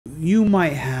you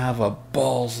might have a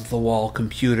balls-to-the-wall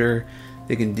computer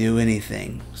that can do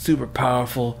anything. Super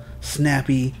powerful,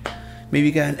 snappy. Maybe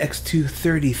you got an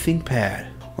X230 ThinkPad.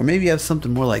 Or maybe you have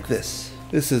something more like this.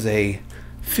 This is a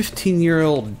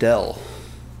 15-year-old Dell.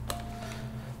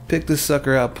 Picked this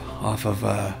sucker up off of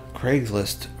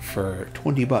Craigslist for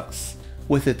 20 bucks.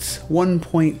 With its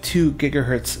 1.2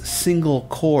 gigahertz single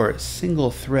core, single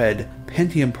thread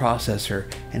Pentium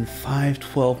processor and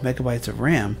 512 megabytes of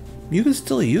RAM, you can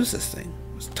still use this thing.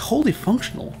 It's totally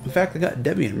functional. In fact, I got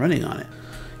Debian running on it.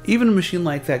 Even a machine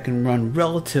like that can run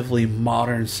relatively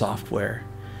modern software.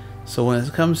 So when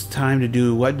it comes time to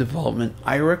do web development,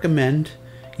 I recommend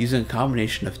using a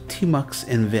combination of Tmux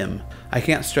and Vim. I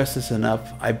can't stress this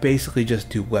enough. I basically just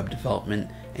do web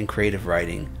development and creative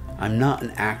writing. I'm not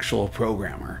an actual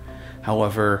programmer.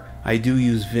 However, I do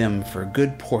use Vim for a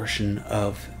good portion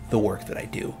of the work that I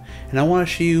do. And I want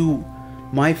to show you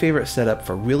my favorite setup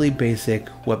for really basic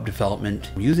web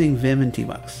development using Vim and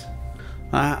Tmux.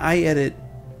 I edit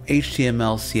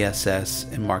HTML,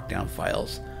 CSS, and Markdown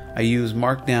files. I use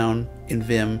Markdown in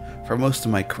Vim for most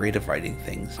of my creative writing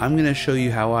things. I'm going to show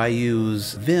you how I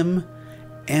use Vim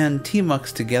and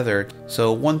Tmux together.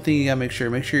 So one thing you gotta make sure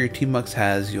your Tmux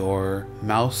has your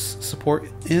mouse support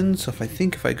in. So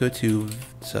if I go to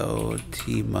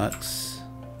Tmux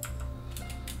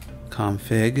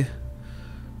config,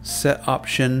 set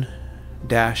option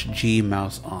 -G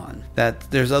mouse on.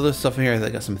 There's other stuff in here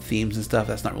that got some themes and stuff.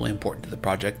 That's not really important to the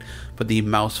project, but the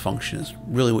mouse function is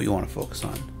really what you want to focus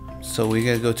on. So we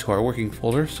gotta go to our working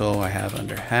folder. So I have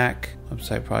under hack,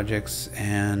 website projects,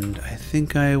 and I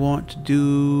think I want to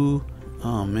do,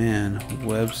 oh man,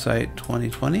 website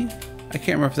 2020. I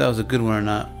can't remember if that was a good one or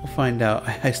not. We'll find out.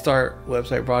 I start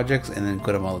website projects and then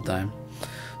quit them all the time.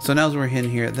 So now as we're in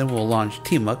here, then we'll launch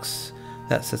Tmux.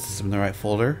 That sets us in the right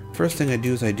folder. First thing I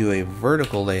do is I do a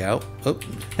vertical layout. Oh,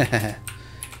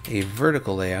 a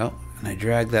vertical layout, and I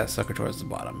drag that sucker towards the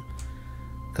bottom.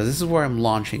 Because this is where I'm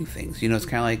launching things. You know, it's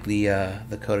kind of like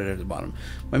the code editor at the bottom.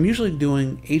 I'm usually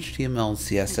doing HTML and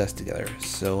CSS together.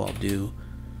 So I'll do,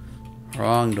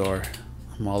 wrong door.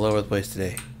 I'm all over the place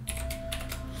today.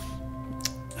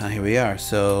 Here we are.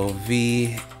 So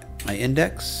V, my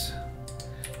index,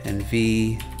 and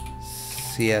V,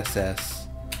 CSS.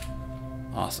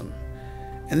 Awesome.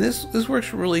 And this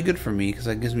works really good for me because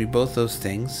it gives me both those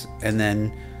things. And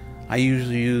then I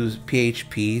usually use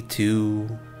PHP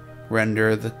to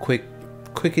render the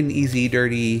quick and easy,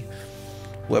 dirty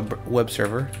web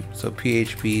server. So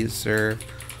PHP serve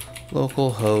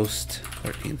localhost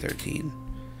 1313.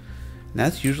 And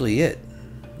that's usually it.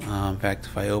 In fact,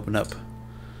 if I open up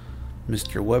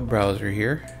Mr. Web Browser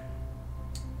here,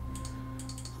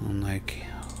 I'm like,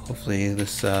 hopefully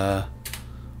this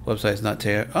website's not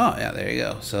tear. Oh yeah, there you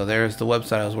go. So there's the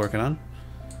website I was working on.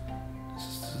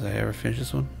 Did I ever finish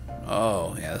this one?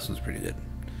 Oh yeah, this one's pretty good.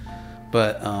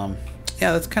 But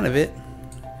yeah, that's kind of it.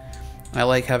 I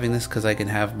like having this because I can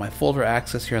have my folder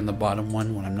access here on the bottom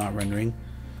one when I'm not rendering.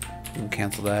 I can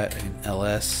cancel that. I can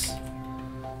ls.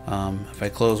 If I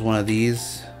close one of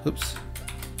these, oops,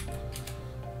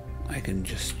 I can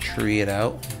just tree it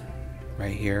out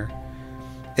right here.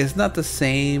 It's not the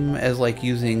same as like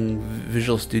using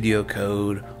Visual Studio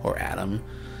Code or Atom,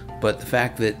 but the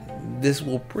fact that this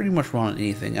will pretty much run on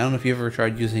anything. I don't know if you ever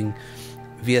tried using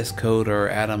VS Code or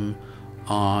Atom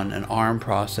on an ARM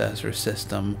processor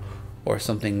system or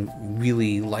something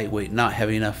really lightweight, not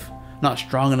heavy enough, not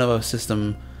strong enough of a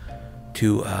system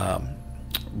to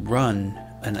run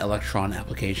an Electron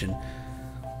application.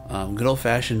 Good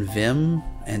old-fashioned Vim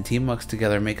and Tmux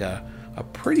together make a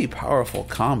pretty powerful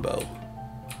combo.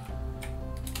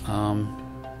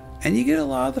 And you get a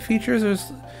lot of the features.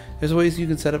 There's ways you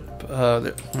can set up.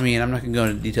 I mean, I'm not gonna go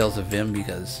into details of Vim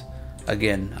because,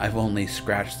 again, I've only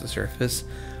scratched the surface.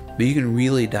 But you can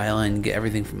really dial in and get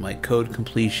everything from like code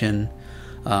completion.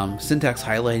 Syntax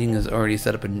highlighting is already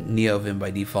set up in NeoVim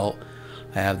by default.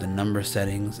 I have the number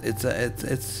settings. It's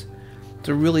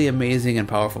a really amazing and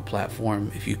powerful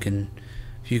platform if you can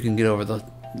get over the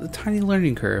tiny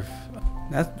learning curve.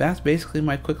 That's basically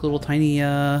my quick little tiny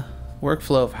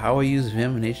workflow of how I use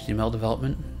Vim in HTML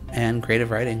development and creative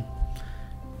writing.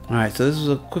 Alright, so this is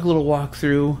a quick little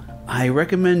walkthrough. I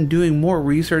recommend doing more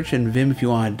research in Vim if you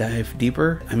want to dive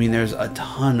deeper. I mean, there's a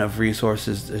ton of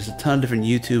resources. There's a ton of different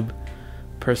YouTube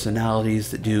personalities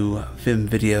that do Vim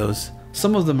videos.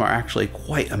 Some of them are actually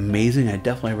quite amazing. I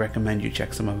definitely recommend you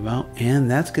check some of them out. And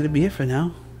that's going to be it for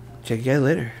now. Check you guys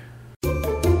later.